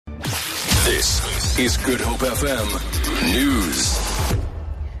This is Good Hope FM News.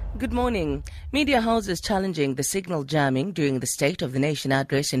 Good morning. Media houses challenging the signal jamming during the State of the Nation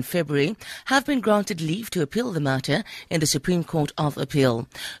address in February have been granted leave to appeal the matter in the Supreme Court of Appeal.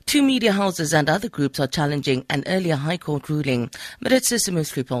 Two media houses and other groups are challenging an earlier High Court ruling. Maritza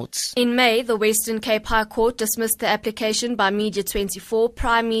Simus reports. In May, the Western Cape High Court dismissed the application by Media24,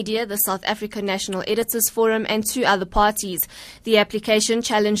 Prime Media, the South African National Editors Forum and two other parties. The application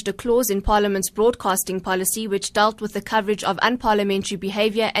challenged a clause in Parliament's broadcasting policy which dealt with the coverage of unparliamentary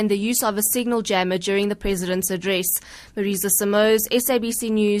behaviour and the use of a signal jammer during the President's address. Marisa Samos, SABC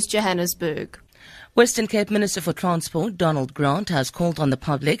News, Johannesburg. Western Cape Minister for Transport, Donald Grant, has called on the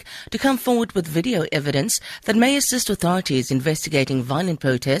public to come forward with video evidence that may assist authorities investigating violent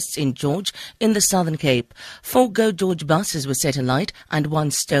protests in George in the Southern Cape. 4 Go George buses were set alight and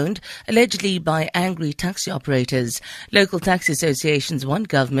 1 stoned, allegedly by angry taxi operators. Local taxi associations want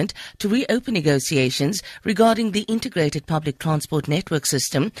government to reopen negotiations regarding the integrated public transport network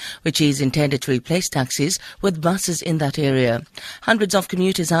system, which is intended to replace taxis with buses in that area. Hundreds of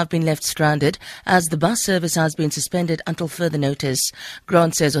commuters have been left stranded as the bus service has been suspended until further notice.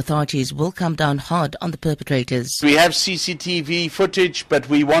 Grant says authorities will come down hard on the perpetrators. We have CCTV footage, but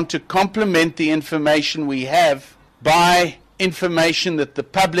we want to complement the information we have by information that the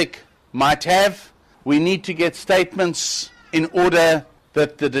public might have. We need to get statements in order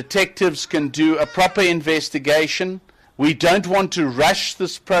that the detectives can do a proper investigation. We don't want to rush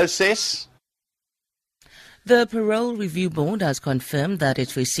this process. The Parole Review Board has confirmed that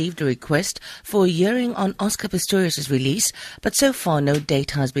it received a request for a hearing on Oscar Pistorius' release, but so far no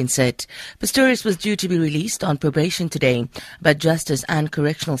date has been set. Pistorius was due to be released on probation today, but Justice and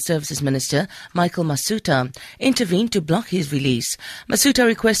Correctional Services Minister Michael Masuta intervened to block his release. Masuta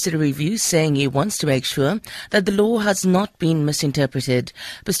requested a review, saying he wants to make sure that the law has not been misinterpreted.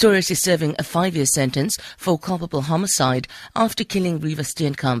 Pistorius is serving a 5-year sentence for culpable homicide after killing Reeva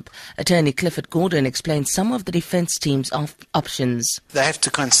Steenkamp. Attorney Clifford Gordon explained some of the defence team's options. They have to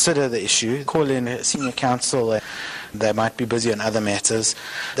consider the issue, call in a senior counsel. They might be busy on other matters.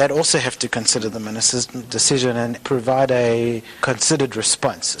 They'd also have to consider the minister's decision and provide a considered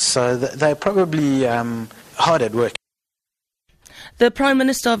response. So they're probably hard at work. The Prime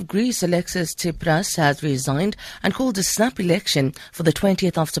Minister of Greece, Alexis Tsipras, has resigned and called a snap election for the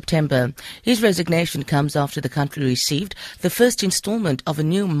 20th of September. His resignation comes after the country received the first instalment of a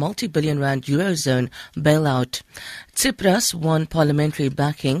new multi-billion rand Eurozone bailout. Tsipras won parliamentary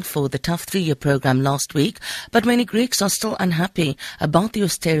backing for the tough 3-year program last week, but many Greeks are still unhappy about the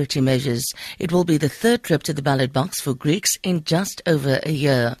austerity measures. It will be the 3rd trip to the ballot box for Greeks in just over a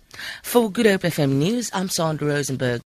year. For Good Hope FM News, I'm Sandra Rosenberg.